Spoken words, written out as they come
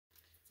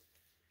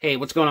Hey,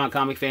 what's going on,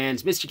 comic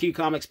fans? Mr. Q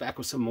Comics back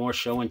with some more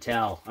show and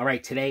tell. All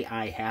right, today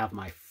I have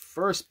my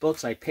first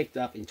books I picked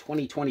up in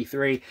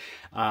 2023.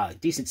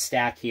 Decent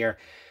stack here.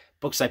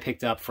 Books I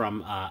picked up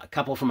from a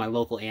couple from my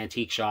local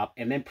antique shop,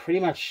 and then pretty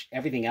much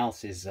everything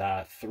else is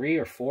 3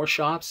 or 4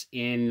 shops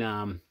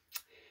in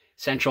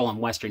Central and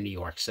Western New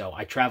York. So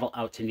I travel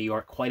out to New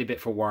York quite a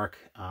bit for work.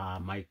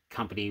 My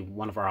company,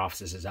 one of our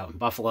offices is out in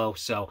Buffalo,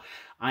 so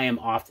I am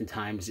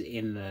oftentimes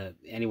in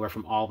anywhere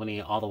from Albany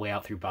all the way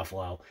out through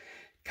Buffalo,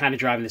 kind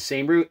of driving the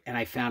same route, and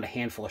I found a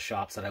handful of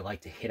shops that I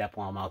like to hit up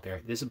while I'm out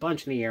there. There's a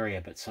bunch in the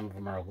area, but some of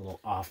them are a little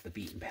off the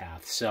beaten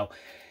path. So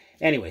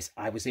anyways,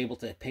 I was able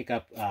to pick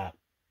up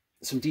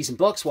some decent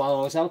books while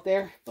I was out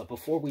there. But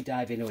before we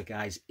dive into it,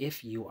 guys,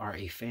 if you are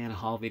a fan of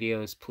haul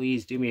videos,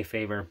 please do me a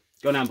favor.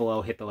 Go down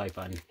below, hit the like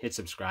button, hit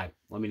subscribe.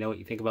 Let me know what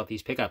you think about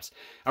these pickups.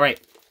 All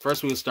right,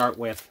 first we'll start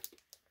with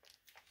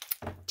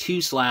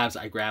 2 slabs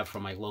I grabbed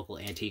from my local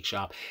antique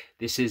shop.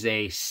 This is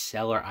a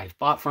seller I've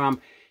bought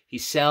from. He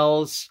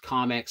sells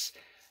comics,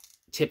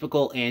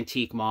 typical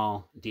antique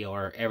mall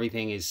dealer.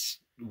 Everything is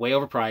way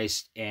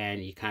overpriced,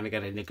 and you kind of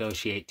got to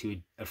negotiate to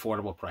an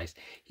affordable price.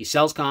 He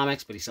sells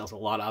comics, but he sells a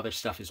lot of other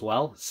stuff as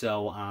well.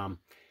 So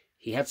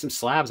he had some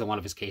slabs in one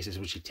of his cases,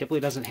 which he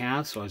typically doesn't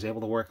have, so I was able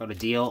to work out a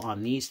deal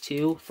on these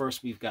 2.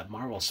 First, we've got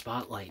Marvel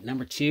Spotlight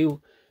number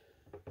 2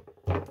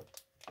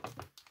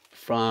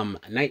 from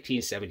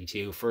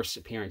 1972. First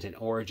appearance and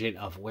origin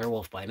of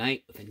Werewolf by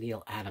Night with a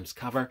Neal Adams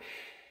cover.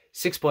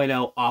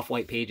 6.0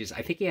 off-white pages.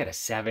 I think he had a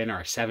 7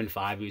 or a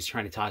 7.5 he was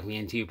trying to talk me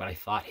into, but I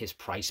thought his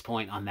price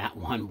point on that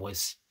one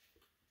was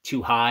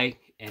too high,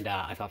 and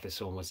I thought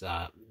this one was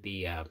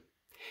the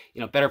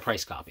better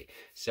price copy.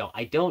 So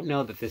I don't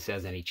know that this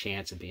has any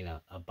chance of being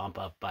a bump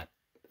up, but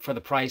for the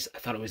price, I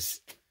thought it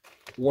was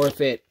worth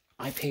it.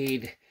 I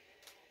paid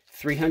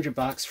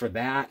 $300 for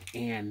that,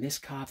 and this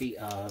copy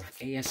of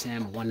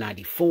ASM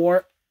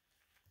 194.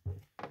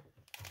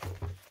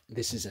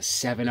 This is a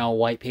 7.0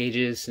 white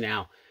pages.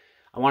 Now,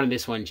 I wanted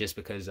this one just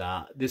because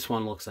this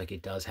one looks like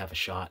it does have a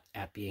shot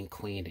at being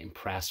cleaned and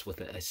pressed with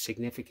a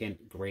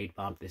significant grade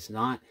bump. It's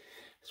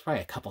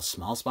probably a couple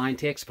small spine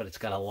ticks, but it's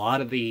got a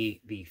lot of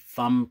the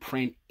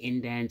thumbprint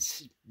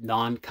indents,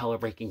 non-color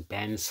breaking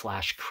bends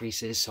 /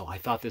 creases. So I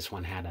thought this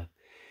one had a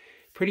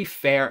pretty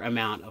fair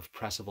amount of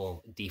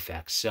pressable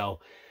defects.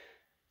 So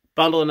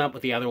bundling up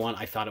with the other one,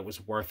 I thought it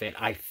was worth it.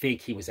 I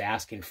think he was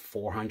asking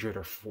 $400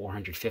 or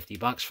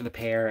 $450 for the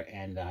pair,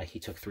 and he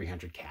took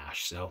 $300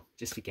 cash. So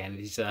just again,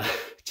 he's a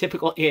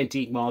typical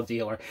antique mall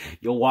dealer.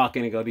 You'll walk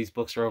in and go, these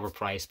books are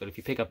overpriced, but if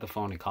you pick up the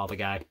phone and call the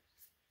guy,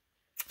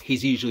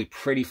 he's usually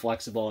pretty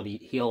flexible, and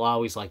he'll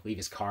always leave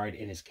his card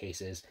in his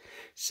cases.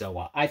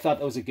 So I thought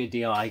that was a good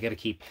deal. I got to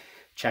keep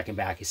checking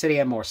back. He said he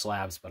had more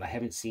slabs, but I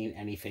haven't seen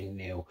anything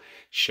new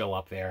show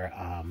up there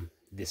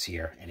this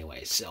year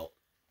anyway. So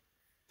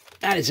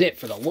that is it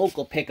for the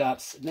local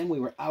pickups. And then we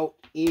were out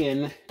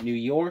in New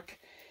York.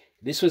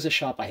 This was a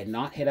shop I had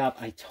not hit up.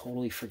 I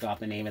totally forgot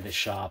the name of the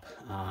shop.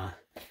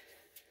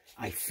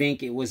 I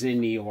think it was in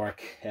New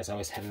York as I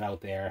was headed out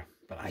there,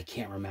 but I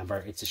can't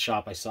remember. It's a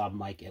shop I saw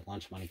Mike at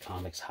Lunch Money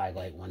Comics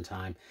highlight one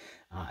time.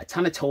 A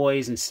ton of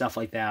toys and stuff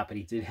like that, but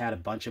he had a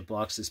bunch of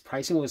books. His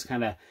pricing was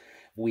kind of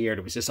weird.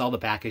 It was just all the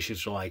back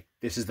issues were like,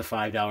 this is the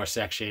 $5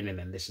 section, and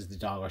then this is the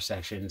dollar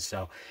section.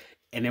 So,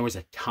 and there was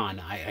a ton.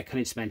 I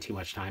couldn't spend too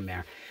much time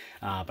there.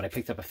 But I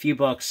picked up a few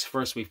books.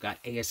 First, we've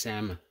got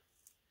ASM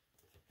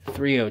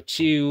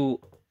 302.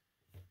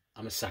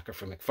 I'm a sucker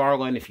for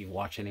McFarlane. If you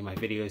watch any of my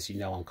videos, you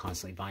know I'm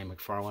constantly buying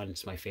McFarlane.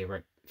 It's my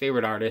favorite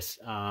artist.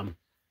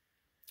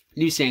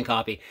 Newsstand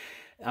copy.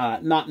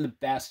 Not in the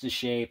best of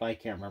shape. I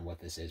can't remember what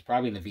this is.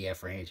 Probably in the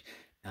VF range.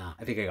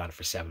 I think I got it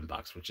for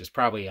 $7, which is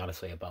probably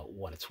honestly about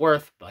what it's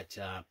worth. But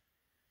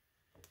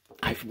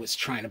I was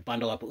trying to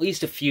bundle up at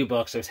least a few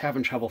books. I was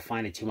having trouble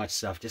finding too much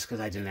stuff just because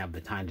I didn't have the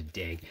time to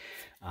dig.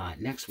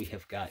 Next, we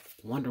have got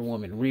Wonder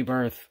Woman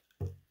Rebirth.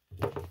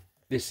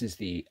 This is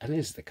I think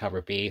this is the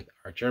cover B,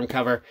 our germ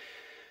cover.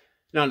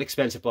 Not an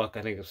expensive book.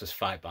 I think this was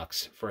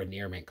 $5 for a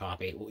near mint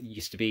copy. It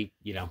used to be,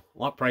 a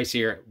lot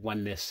pricier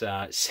when this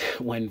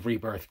when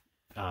Rebirth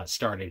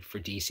started for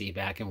DC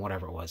back in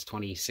whatever it was,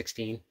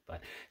 2016. But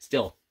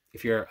still,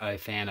 if you're a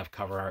fan of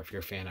cover art, if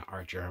you're a fan of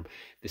art germ,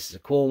 this is a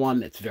cool one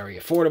that's very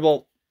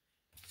affordable.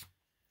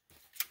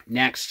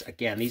 Next,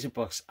 again, these are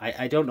books,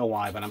 I don't know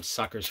why, but I'm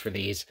suckers for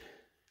these.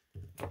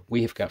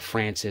 We have got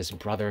Francis,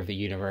 Brother of the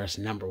Universe,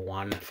 number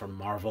 1 from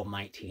Marvel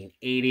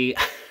 1980.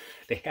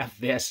 They have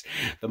this,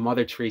 the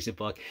Mother Teresa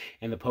book,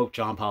 and the Pope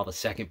John Paul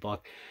II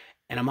book.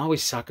 And I'm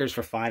always suckers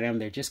for finding them.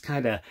 They're just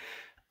kind of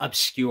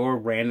obscure,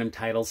 random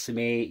titles to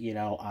me.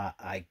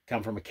 I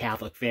come from a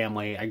Catholic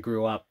family. I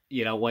grew up,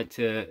 went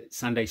to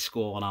Sunday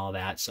school and all of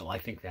that. So I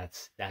think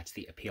that's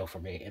the appeal for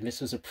me. And this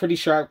was a pretty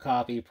sharp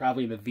copy,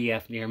 probably in the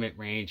VF near mint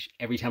range.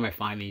 Every time I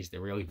find these, they're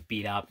really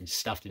beat up and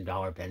stuffed in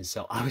dollar bins.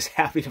 So I was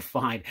happy to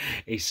find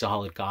a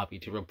solid copy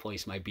to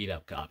replace my beat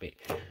up copy.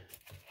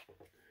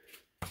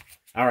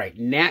 All right,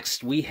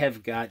 next we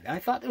have got, I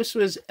thought this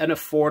was an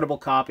affordable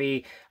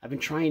copy. I've been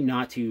trying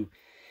not to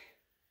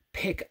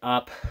pick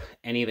up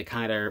any of the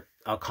kind of,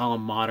 I'll call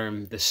them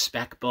modern, the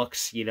spec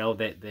books, you know,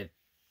 that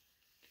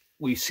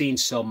we've seen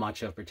so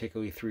much of,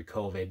 particularly through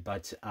COVID.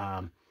 But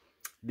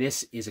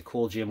this is a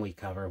cool Jim Lee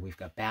cover. We've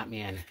got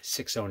Batman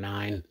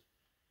 609.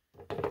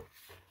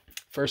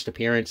 First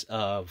appearance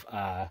of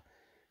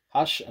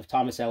Hush, of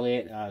Thomas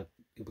Elliot,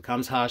 who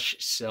becomes Hush.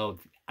 So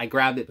I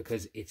grabbed it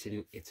because it's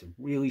a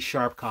really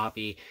sharp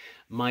copy.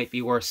 Might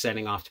be worth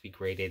sending off to be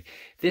graded.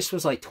 This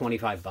was like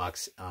 25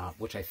 bucks,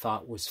 which I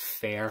thought was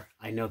fair.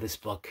 I know this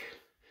book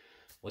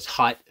was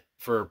hot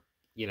for,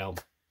 you know,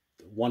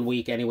 1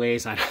 week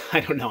anyways. I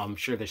don't know. I'm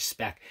sure there's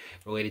spec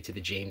related to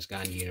the James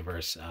Gunn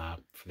universe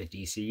for the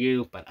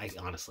DCU, but I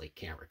honestly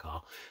can't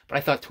recall. But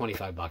I thought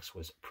 25 bucks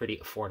was pretty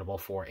affordable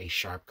for a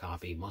sharp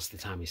copy. Most of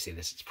the time you see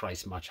this, it's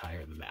priced much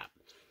higher than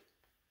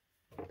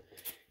that.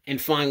 And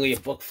finally, a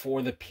book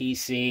for the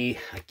PC.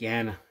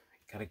 Again,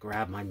 I gotta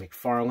grab my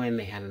McFarlane.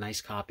 They had a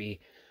nice copy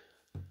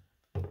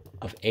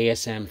of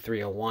ASM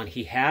 301.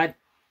 He had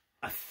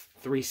a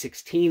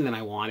 316 that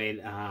I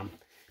wanted.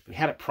 But he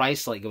had it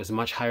priced like it was a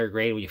much higher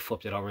grade. When you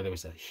flipped it over, there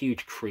was a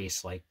huge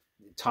crease, like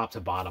top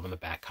to bottom on the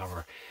back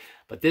cover.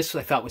 But this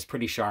I thought was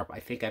pretty sharp. I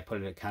think I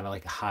put it at kind of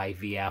like a high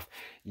VF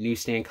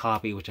newsstand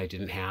copy, which I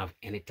didn't have.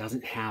 And it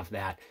doesn't have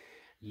that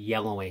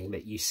yellowing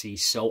that you see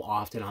so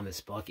often on this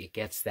book. It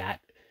gets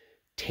that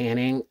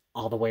tanning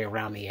all the way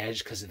around the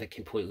edge because of the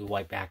completely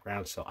white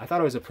background. So I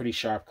thought it was a pretty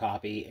sharp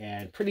copy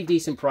and pretty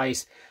decent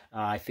price.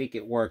 I think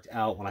it worked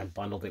out when I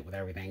bundled it with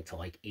everything to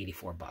like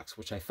 84 bucks,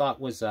 which I thought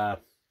was a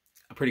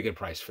pretty good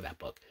price for that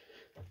book,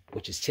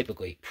 which is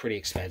typically pretty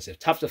expensive,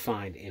 tough to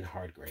find in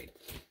high grade.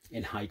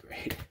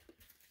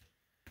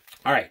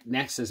 All right,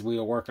 next as we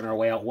are working our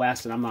way out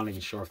west, and I'm not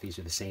even sure if these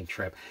are the same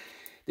trip.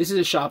 This is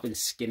a shop in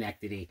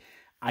Schenectady.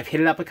 I've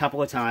hit it up a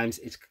couple of times.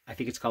 I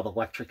think it's called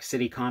Electric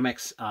City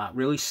Comics.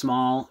 Really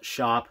small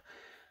shop.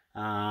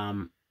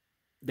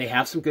 They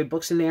have some good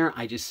books in there.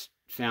 I just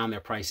found their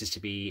prices to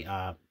be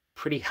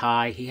pretty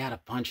high. He had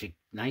a bunch of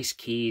nice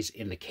keys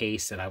in the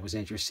case that I was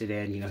interested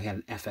in. You know, he had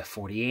an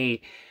FF48.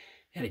 He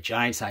had a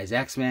giant size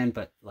X-Men,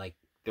 but like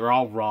they're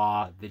all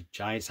raw. The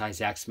giant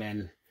size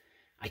X-Men,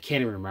 I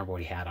can't even remember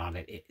what he had on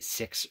it.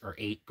 6 or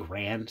 8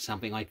 grand,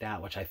 something like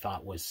that, which I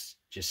thought was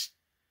just,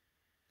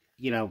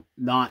 you know,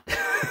 not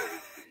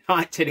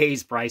not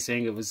today's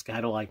pricing. It was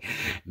kind of like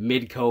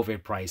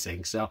mid-COVID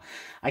pricing. So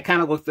I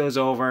kind of looked those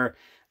over.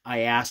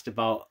 I asked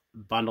about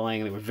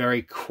bundling. They were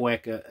very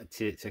quick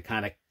to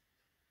kind of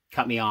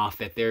cut me off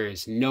that there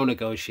is no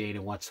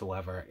negotiating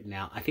whatsoever.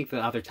 Now, I think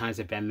the other times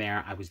I've been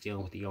there, I was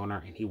dealing with the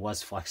owner and he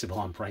was flexible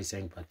on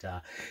pricing,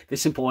 but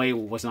this employee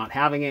was not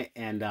having it,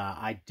 and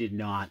I did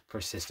not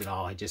persist at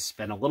all. I just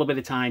spent a little bit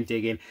of time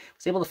digging.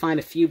 Was able to find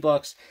a few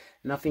books,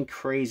 nothing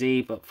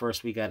crazy, but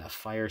first we got a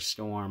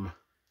Firestorm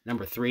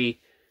 #3.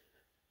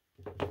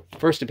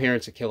 First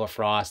appearance of Killer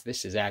Frost.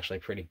 This is actually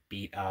pretty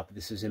beat up.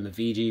 This is in the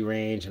VG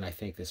range, and I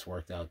think this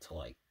worked out to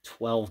like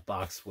 12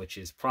 bucks, which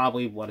is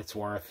probably what it's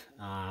worth.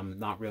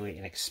 Not really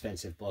an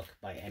expensive book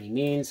by any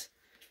means.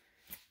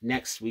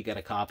 Next, we got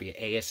a copy of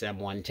ASM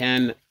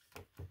 110.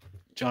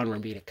 John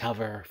Romita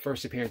cover.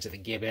 First appearance of the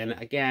Gibbon.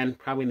 Again,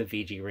 probably in the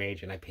VG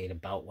range, and I paid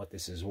about what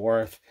this is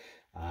worth.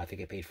 I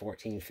think I paid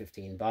 14,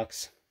 15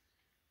 bucks.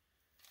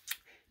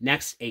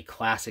 Next, a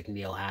classic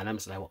Neal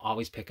Adams that I will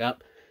always pick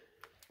up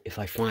if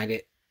I find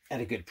it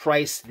at a good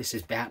price. This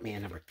is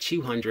Batman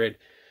 #200.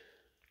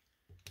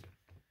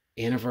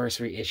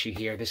 Anniversary issue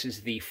here. This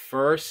is the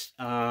first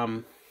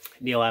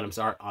Neal Adams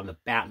art on the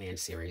Batman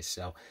series.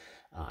 So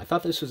I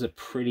thought this was a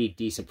pretty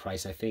decent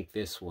price. I think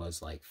this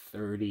was like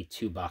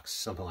 32 bucks,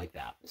 something like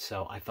that.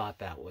 So I thought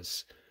that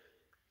was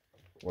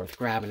worth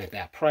grabbing at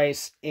that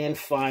price. And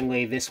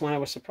finally, this one I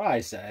was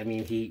surprised. I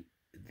mean,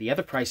 the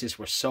other prices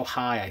were so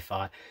high, I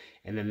thought.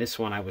 And then this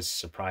one I was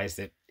surprised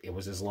that it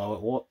was as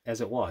low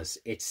as it was.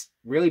 It's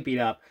really beat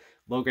up,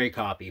 low-grade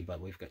copy, but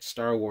we've got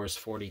Star Wars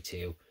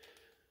 42.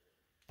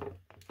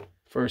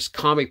 First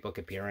comic book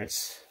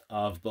appearance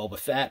of Boba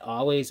Fett.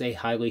 Always a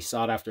highly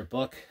sought-after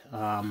book.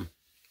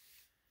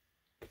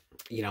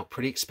 You know,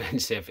 pretty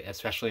expensive,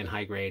 especially in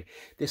high grade.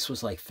 This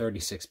was like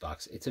 36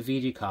 bucks. It's a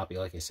VG copy.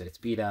 Like I said, it's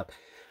beat up.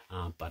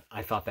 But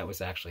I thought that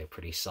was actually a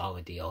pretty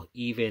solid deal,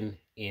 even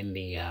in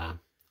the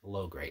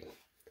low grade.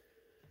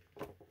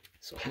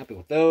 So happy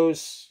with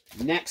those.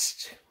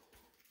 Next,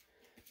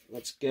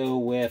 let's go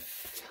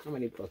with, how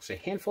many books? A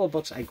handful of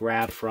books I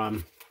grabbed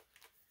from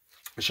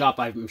a shop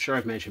I'm sure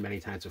I've mentioned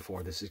many times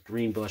before. This is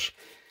Greenbush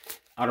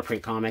Outer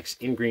Print Comics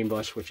in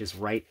Greenbush, which is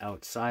right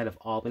outside of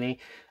Albany.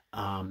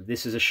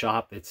 This is a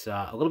shop that's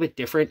a little bit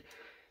different.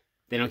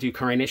 They don't do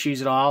current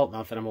issues at all,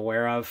 not that I'm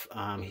aware of.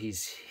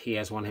 He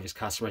has one of his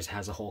customers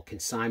has a whole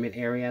consignment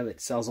area that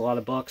sells a lot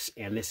of books,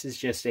 and this is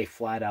just a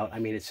flat out, I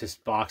mean, it's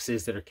just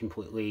boxes that are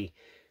completely,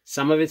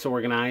 some of it's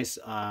organized.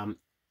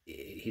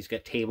 He's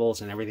got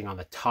tables and everything on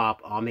the top,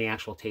 on the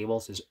actual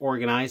tables is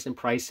organized and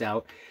priced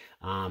out.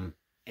 And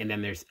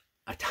then there's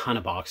a ton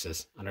of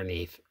boxes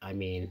underneath. I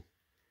mean,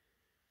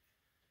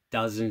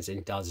 dozens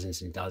and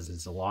dozens and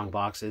dozens of long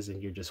boxes,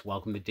 and you're just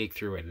welcome to dig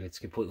through it. And it's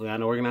completely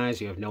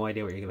unorganized. You have no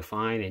idea what you're going to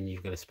find, and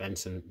you've got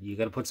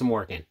to put some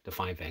work in to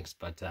find things.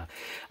 But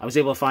I was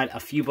able to find a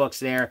few books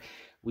there.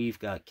 We've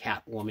got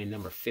Catwoman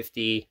number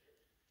 50.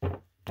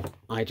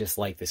 I just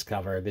like this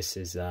cover. This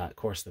is, of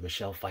course, the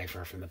Michelle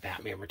Pfeiffer from the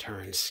Batman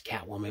Returns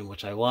Catwoman,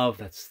 which I love.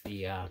 That's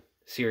the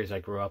series I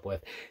grew up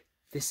with.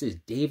 This is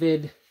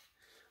David,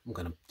 I'm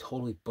going to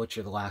totally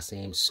butcher the last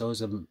name,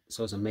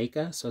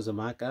 Sozamaka.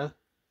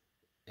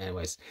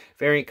 Anyways,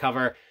 variant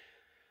cover.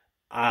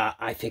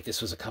 I think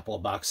this was a couple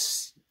of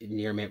bucks,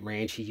 near mint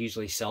range. He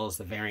usually sells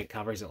the variant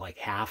covers at like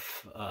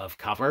half of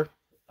cover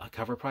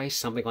price,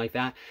 something like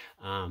that.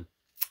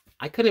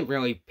 I couldn't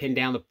really pin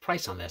down the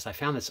price on this. I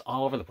found this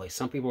all over the place.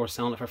 Some people were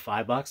selling it for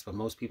 $5, but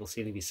most people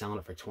seem to be selling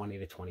it for 20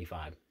 to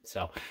 25.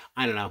 So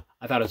I don't know.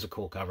 I thought it was a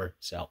cool cover,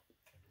 so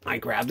I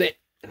grabbed it.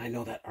 And I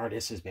know that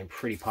artist has been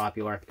pretty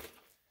popular.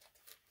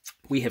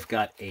 We have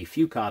got a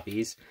few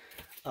copies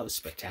of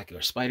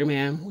Spectacular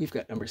Spider-Man. We've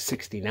got number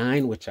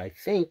 69, which I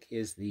think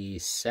is the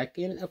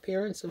second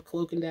appearance of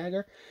Cloak and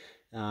Dagger.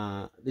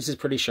 This is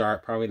pretty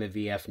sharp, probably in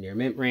the VF near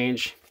mint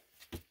range.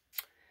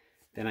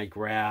 Then I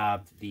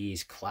grabbed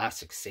these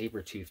classic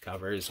Sabretooth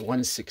covers,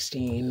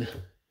 116.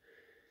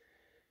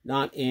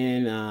 Not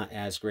in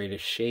as great a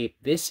shape.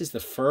 This is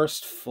the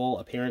first full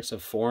appearance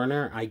of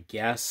Foreigner. I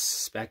guess,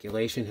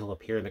 speculation, he'll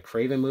appear in the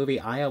Craven movie.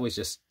 I always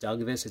just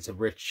dug this. It's a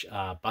Rich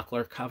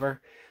Buckler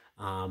cover.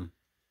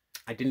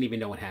 I didn't even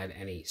know it had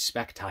any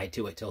spec tied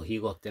to it till he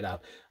looked it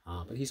up.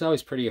 But he's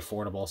always pretty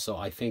affordable, so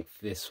I think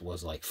this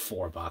was like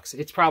 $4.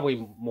 It's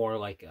probably more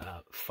like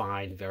a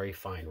fine, very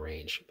fine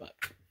range, but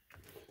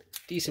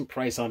decent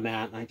price on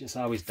that. I just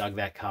always dug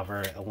that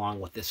cover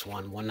along with this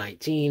one,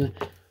 119.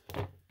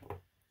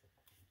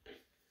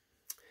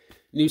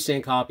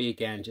 Newsstand copy,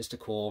 again, just a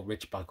cool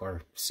Rich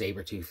Buckler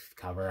Sabretooth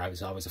cover. I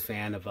was always a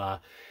fan of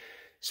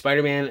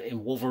Spider-Man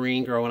and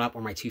Wolverine growing up,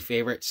 were my two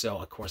favorites. So,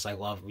 of course, I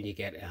love when you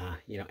get,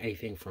 you know,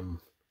 anything from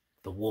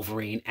the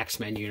Wolverine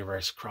X-Men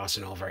universe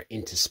crossing over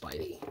into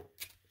Spidey.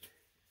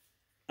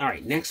 All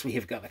right, next we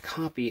have got a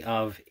copy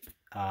of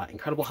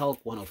Incredible Hulk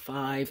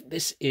 105.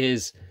 This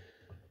is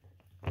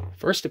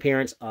first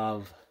appearance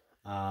of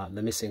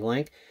The Missing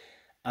Link.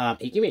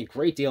 He gave me a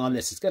great deal on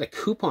this. It's got a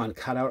coupon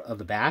cut out of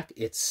the back.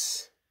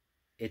 It's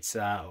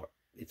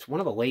one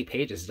of the late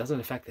pages. It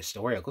doesn't affect the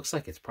story. It looks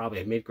like it's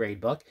probably a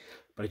mid-grade book,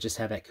 but it just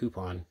had that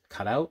coupon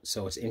cut out,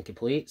 so it's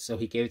incomplete. So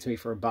he gave it to me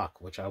for $1,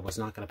 which I was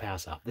not going to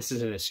pass up. This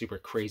isn't a super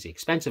crazy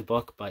expensive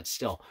book, but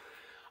still,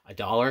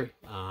 $1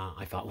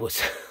 I thought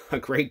was a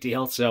great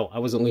deal, so I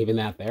wasn't leaving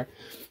that there.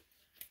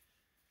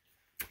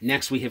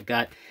 Next, we have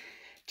got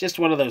just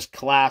one of those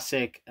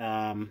classic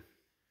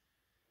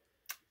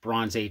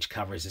Bronze Age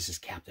covers. This is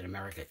Captain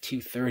America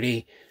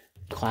 230,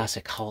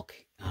 classic Hulk.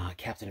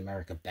 Captain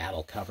America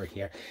battle cover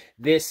here.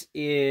 This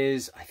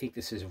is, I think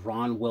this is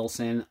Ron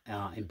Wilson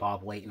and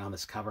Bob Layton on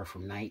this cover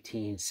from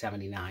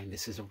 1979.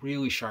 This is a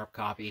really sharp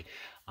copy.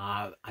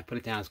 I put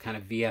it down as kind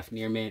of VF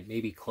near mint,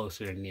 maybe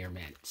closer to near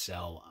mint.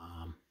 So,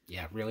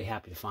 yeah, really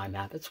happy to find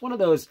that. That's one of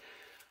those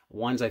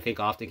ones I think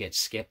often gets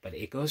skipped, but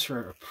it goes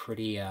for a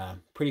pretty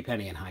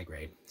penny in high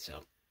grade.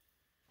 So,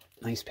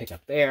 nice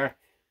pickup there.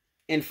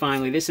 And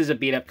finally, this is a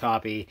beat up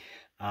copy.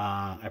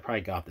 I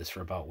probably got this for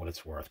about what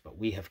it's worth, but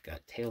we have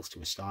got Tales to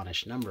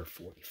Astonish number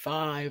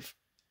 45.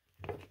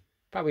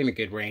 Probably in a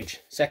good range.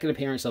 Second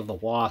appearance of the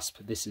Wasp.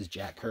 This is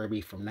Jack Kirby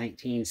from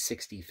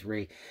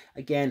 1963.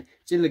 Again,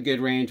 it's in the good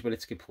range, but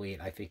it's complete.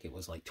 I think it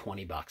was like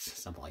 $20,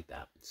 something like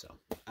that. So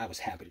I was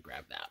happy to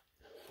grab that.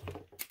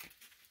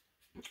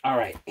 All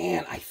right,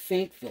 and I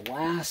think the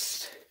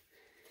last...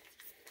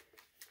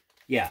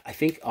 Yeah, I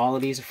think all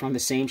of these are from the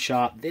same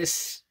shop.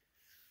 This...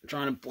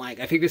 drawing a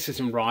blank. I think this is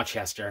in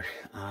Rochester.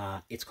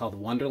 It's called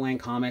Wonderland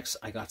Comics.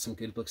 I got some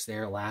good books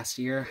there last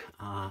year.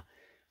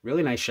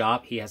 Really nice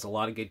shop. He has a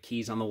lot of good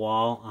keys on the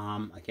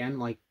wall. Again,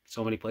 like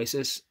so many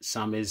places,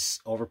 some is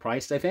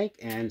overpriced, I think,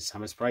 and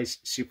some is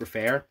priced super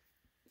fair.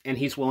 And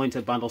he's willing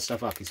to bundle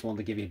stuff up. He's willing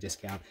to give you a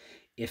discount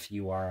if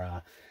you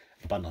are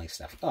bundling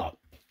stuff. Oh,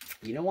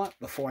 you know what?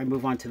 Before I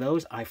move on to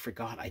those, I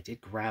forgot I did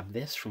grab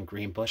this from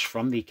Greenbush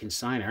from the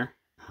consignor.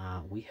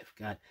 We have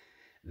got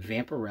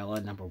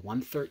Vampirella number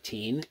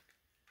 113.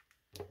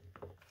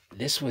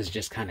 This was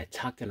just kind of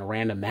tucked in a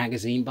random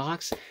magazine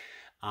box.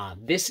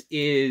 This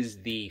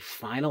is the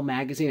final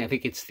magazine. I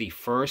think it's the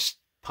first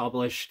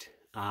published.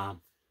 I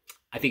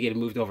think it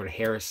moved over to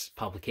Harris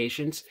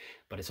Publications,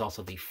 but it's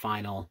also the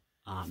final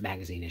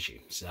magazine issue.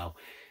 So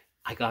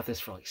I got this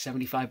for like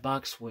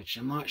 $75, which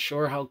I'm not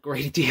sure how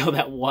great a deal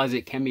that was.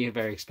 It can be a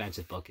very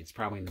expensive book. It's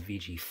probably in the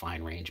VG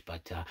fine range,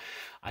 but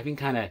I've been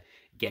kind of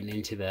getting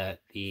into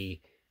the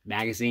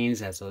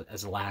magazines as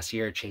of last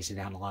year, chasing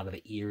down a lot of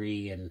the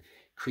eerie and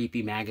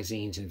creepy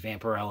magazines, and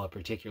Vampirella,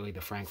 particularly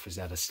the Frank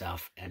Frazetta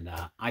stuff. And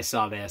I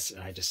saw this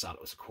and I just thought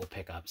it was a cool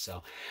pickup.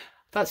 So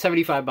I thought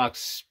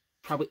 $75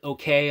 probably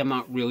okay. I'm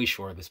not really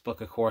sure. This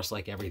book, of course,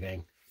 like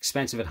everything,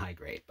 expensive and high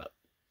grade, but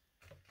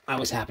I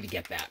was happy to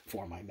get that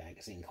for my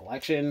magazine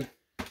collection.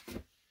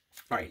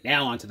 All right,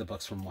 now on to the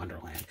books from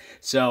Wonderland.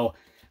 So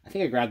I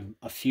think I grabbed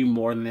a few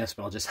more than this,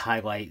 but I'll just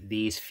highlight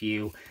these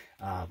few.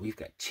 We've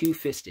got Two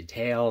Fisted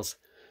Tales,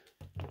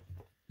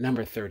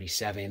 number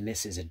 37.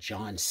 This is a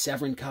John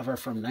Severin cover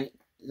from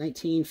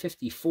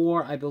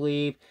 1954, I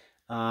believe.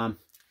 Not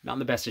in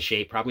the best of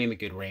shape, probably in the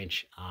good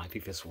range. I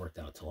think this worked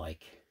out to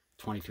like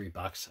 23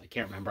 bucks. I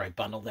can't remember. I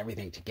bundled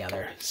everything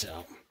together.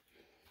 So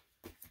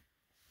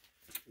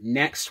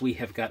next we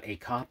have got a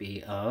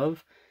copy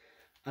of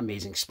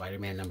Amazing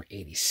Spider-Man number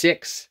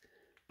 86.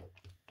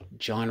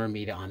 John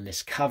Romita on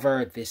this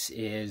cover. This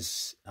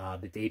is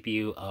the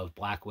debut of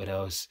Black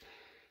Widow's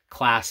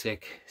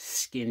classic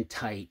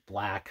skin-tight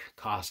black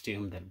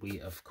costume that we,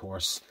 of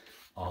course,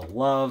 all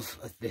love.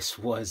 This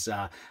was,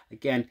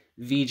 again,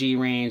 VG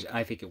range.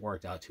 I think it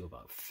worked out to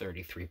about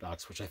 33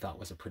 bucks, which I thought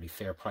was a pretty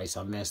fair price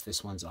on this.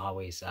 This one's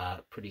always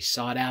pretty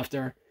sought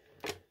after.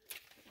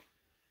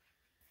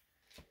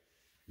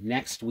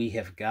 Next, we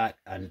have got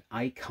an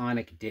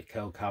iconic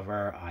Ditko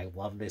cover. I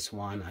love this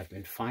one. I've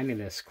been finding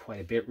this quite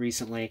a bit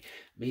recently.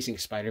 Amazing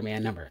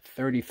Spider-Man number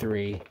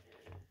 33.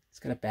 It's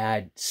got a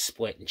bad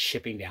split and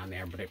shipping down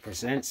there, but it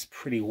presents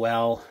pretty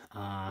well.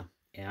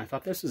 And I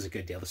thought this was a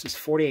good deal. This is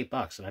 48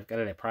 bucks, and I've got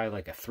it at probably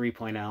like a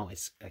 3.0.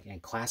 It's,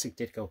 again, classic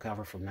Ditko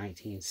cover from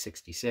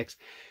 1966.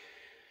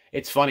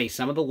 It's funny,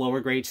 some of the lower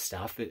grade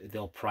stuff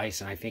they'll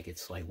price, and I think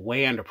it's like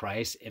way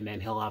underpriced, and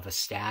then he'll have a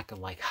stack of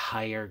like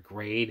higher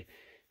grade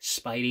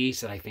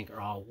Spideys that I think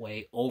are all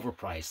way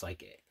overpriced.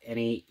 Like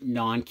any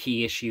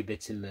non-key issue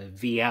that's in the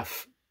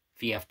VF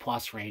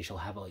Plus range, he'll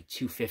have like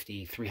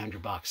 250,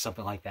 300 bucks,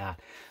 something like that.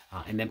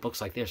 And then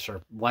books like this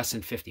are less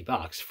than 50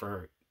 bucks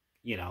for,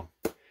 you know,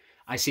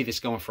 I see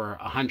this going for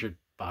 100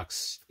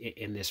 bucks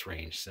in this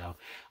range. So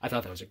I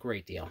thought that was a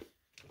great deal.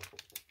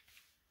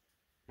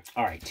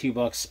 All right, two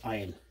books I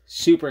am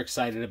super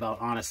excited about.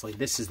 Honestly,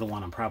 this is the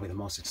one I'm probably the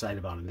most excited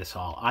about in this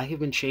haul. I have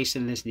been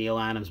chasing this Neal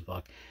Adams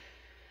book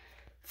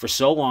for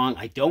so long.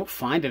 I don't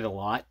find it a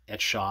lot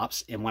at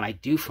shops, and when I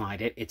do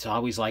find it, it's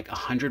always like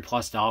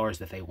 $100+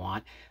 that they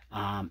want.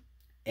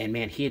 And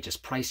man, he had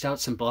just priced out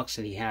some books,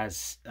 and he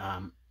has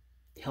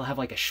he'll have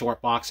like a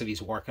short box that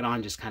he's working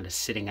on just kind of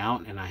sitting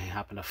out, and I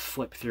happen to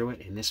flip through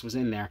it, and this was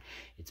in there.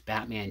 It's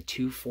Batman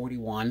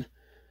 241.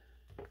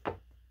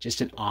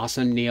 Just an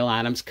awesome Neal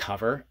Adams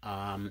cover.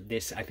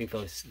 This, I think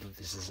this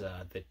is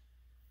the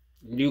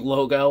new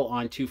logo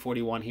on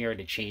 241 here.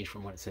 It changed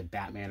from what it said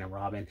Batman and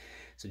Robin.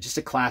 So just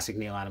a classic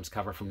Neal Adams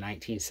cover from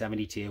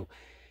 1972.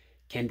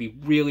 Can be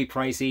really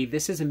pricey.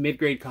 This is a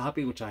mid-grade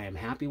copy, which I am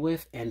happy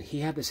with. And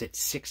he had this at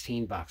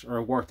 16 bucks, or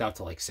it worked out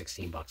to like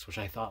 16 bucks, which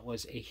I thought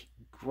was a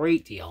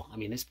great deal. I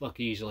mean, this book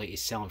usually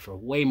is selling for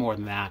way more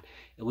than that,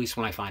 at least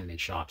when I find it in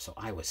shops. So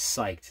I was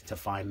psyched to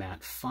find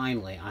that.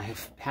 Finally, I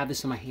have had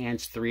this in my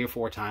hands 3 or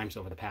 4 times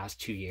over the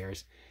past 2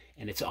 years,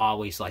 and it's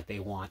always like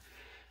they want,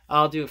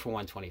 I'll do it for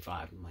 $125.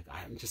 I'm like,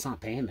 I'm just not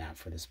paying that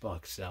for this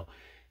book. So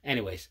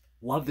anyways,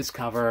 love this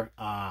cover.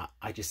 I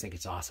just think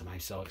it's awesome. I'm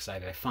so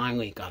excited. I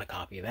finally got a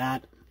copy of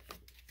that.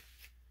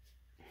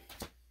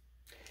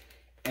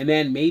 And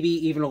then maybe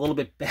even a little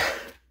bit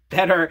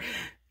better,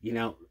 you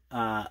know,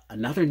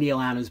 another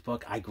Neal Adams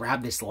book. I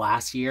grabbed this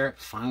last year.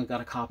 Finally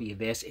got a copy of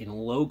this in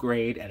low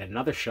grade at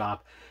another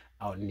shop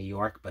out in New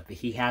York. But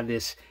he had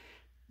this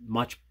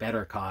much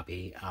better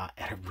copy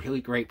at a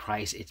really great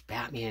price. It's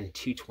Batman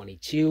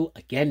 222.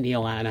 Again,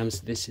 Neal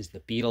Adams. This is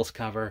the Beatles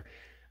cover.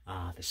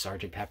 The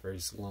Sgt.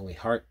 Pepper's Lonely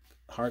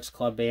Hearts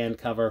Club Band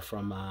cover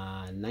from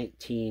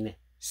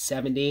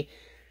 1970.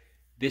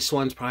 This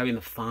one's probably in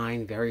the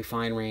fine, very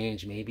fine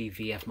range, maybe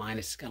VF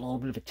minus. It's got a little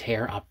bit of a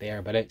tear up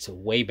there, but it's a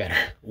way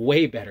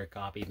better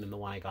copy than the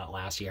one I got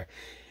last year.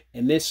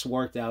 And this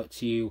worked out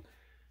to,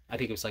 I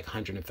think it was like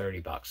 130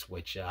 bucks,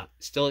 which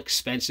still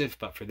expensive,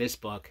 but for this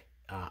book,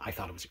 I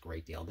thought it was a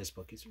great deal. This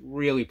book is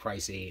really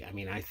pricey. I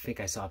mean, I think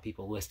I saw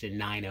people listed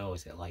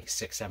 9.0s at like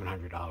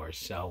 $600-700.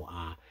 So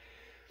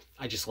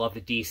I just love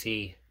the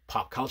DC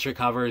pop culture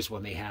covers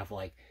when they have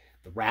like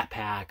the Rat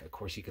Pack. Of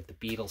course, you get the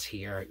Beatles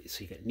here.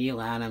 So you get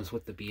Neal Adams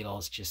with the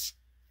Beatles. Just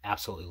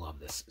absolutely love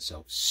this.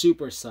 So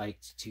super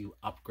psyched to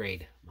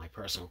upgrade my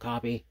personal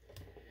copy.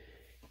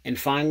 And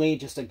finally,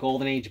 just a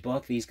Golden Age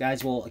book. These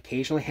guys will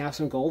occasionally have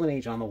some Golden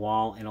Age on the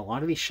wall. And a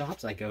lot of these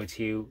shops I go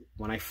to,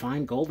 when I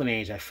find Golden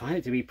Age, I find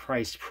it to be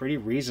priced pretty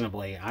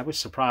reasonably. I was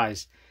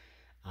surprised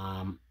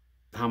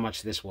how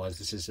much this was.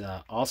 This is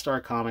All-Star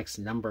Comics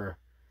number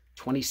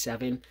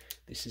 27.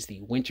 This is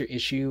the winter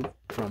issue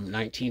from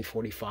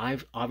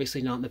 1945.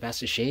 Obviously not in the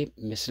best of shape,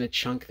 missing a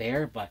chunk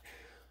there, but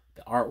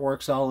the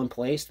artwork's all in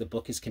place. The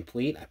book is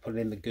complete. I put it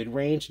in the good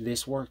range.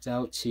 This worked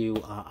out to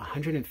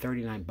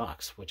 139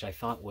 bucks, which I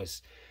thought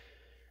was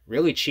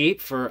really cheap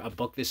for a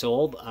book this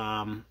old.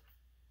 I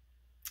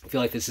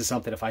feel like this is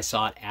something, if I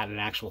saw it at an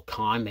actual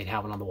con, they'd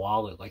have it on the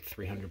wall at like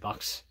 300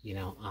 bucks, you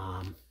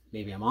know.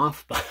 Maybe I'm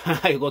off, but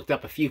I looked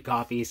up a few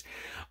copies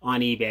on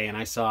eBay and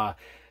I saw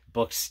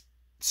books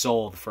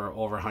sold for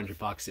over 100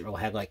 bucks. It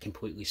had like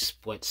completely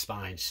split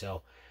spines.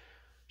 So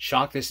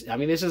shocked this. I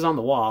mean, this is on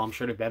the wall. I'm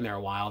sure they've been there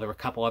a while. There were a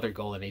couple other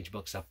Golden Age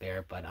books up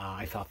there, but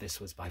I thought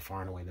this was by far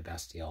and away the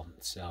best deal.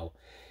 So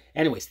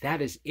anyways, that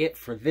is it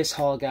for this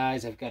haul,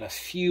 guys. I've got a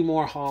few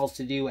more hauls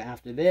to do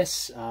after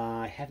this.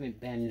 I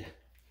haven't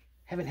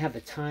had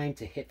the time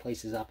to hit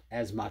places up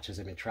as much as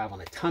I've been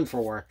traveling a ton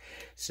for work.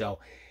 So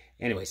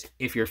anyways,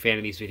 if you're a fan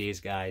of these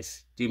videos,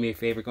 guys, do me a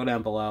favor, go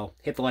down below,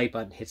 hit the like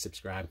button, hit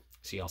subscribe.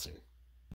 See y'all soon.